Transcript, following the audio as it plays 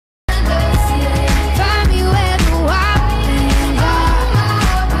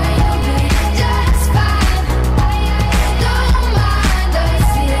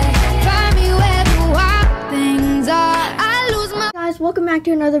back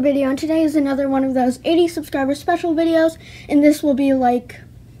to another video, and today is another one of those 80 subscriber special videos, and this will be like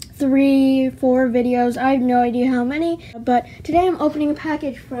 3-4 videos. I have no idea how many, but today I'm opening a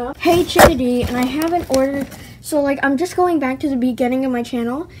package from HeyChickadee, and I haven't ordered, so like I'm just going back to the beginning of my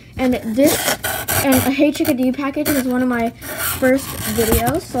channel, and a HeyChickadee package is one of my first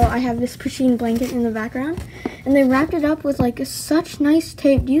videos. So I have this Pusheen blanket in the background, and they wrapped it up with like such nice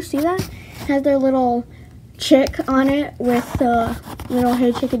tape. Do you see that? It has their little chick on it with the little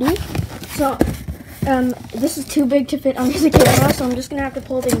HeyChickadee. So this is too big to fit under the camera, so I'm just gonna have to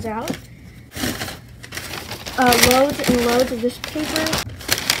pull things out. Loads and loads of this paper.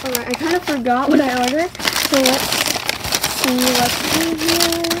 Alright, I kind of forgot what I ordered, so let's see what's in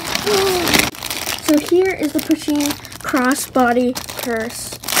here. So here is the Pusheen crossbody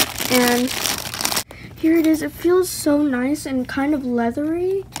purse, and here it is. It feels so nice and kind of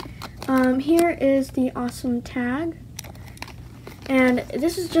leathery. Here is the awesome tag, and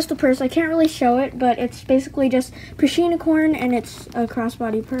this is just a purse. I can't really show it, but it's basically just Pusheen corn, and it's a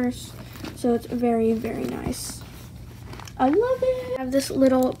crossbody purse, so it's very, very nice. I love it. I have this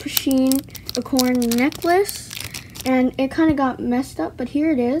little Pusheen corn necklace, and it kind of got messed up, but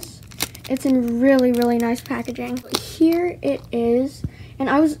here it is. It's in really, really nice packaging. Here it is.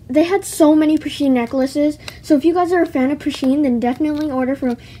 And they had so many Pusheen necklaces. So if you guys are a fan of Pusheen, then definitely order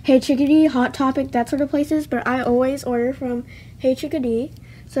from HeyChickadee, Hot Topic, that sort of places. But I always order from HeyChickadee.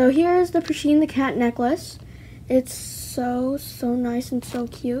 So here's the Pusheen the cat necklace. It's so nice and so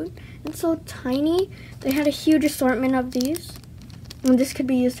cute. And so tiny. They had a huge assortment of these. And this could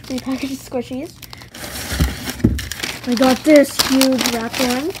be used to repackage squishies. I got this huge wrapped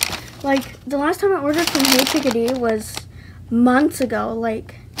one. Like, the last time I ordered from HeyChickadee was months ago.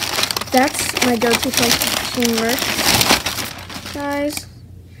 Like, that's my go-to place for Pusheen merch. Guys,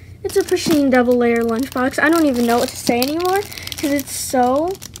 it's a Pusheen double layer lunchbox. I don't even know what to say anymore because it's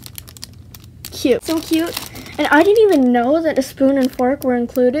so cute. So cute. And I didn't even know that a spoon and fork were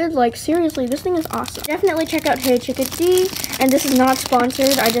included. Like, seriously, this thing is awesome. Definitely check out HeyChickadee. And this is not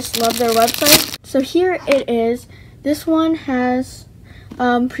sponsored. I just love their website. So here it is. This one has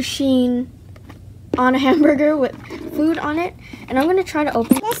Pusheen on a hamburger with food on it, and I'm gonna try to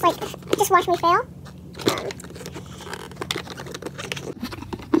open this. Like, just watch me fail.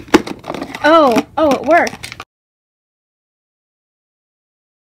 Oh, it worked.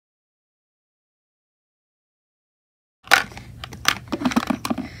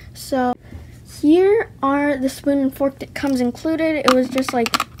 So here are the spoon and fork that comes included. It was just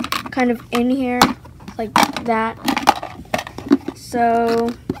like kind of in here like that. So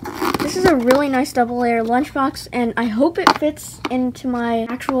this is a really nice double layer lunchbox, and I hope it fits into my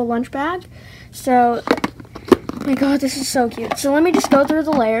actual lunch bag. So, oh my god, this is so cute. So let me just go through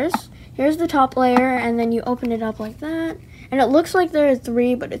the layers. Here's the top layer, and then you open it up like that. And it looks like there are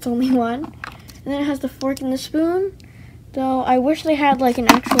 3, but it's only 1. And then it has the fork and the spoon. Though I wish they had like an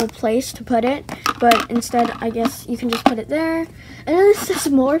actual place to put it, but instead I guess you can just put it there. And then this is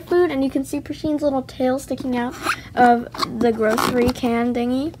more food, and you can see Pusheen's little tail sticking out of the grocery can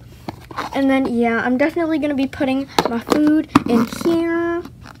thingy. And then, yeah, I'm definitely going to be putting my food in here.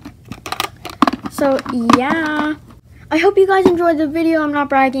 So, yeah. I hope you guys enjoyed the video. I'm not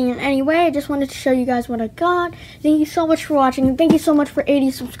bragging in any way. I just wanted to show you guys what I got. Thank you so much for watching, and thank you so much for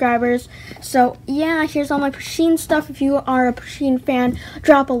 80 subscribers. So, yeah, here's all my Pusheen stuff. If you are a Pusheen fan,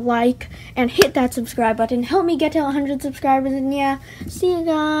 drop a like and hit that subscribe button. Help me get to 100 subscribers, and yeah, see you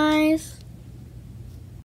guys.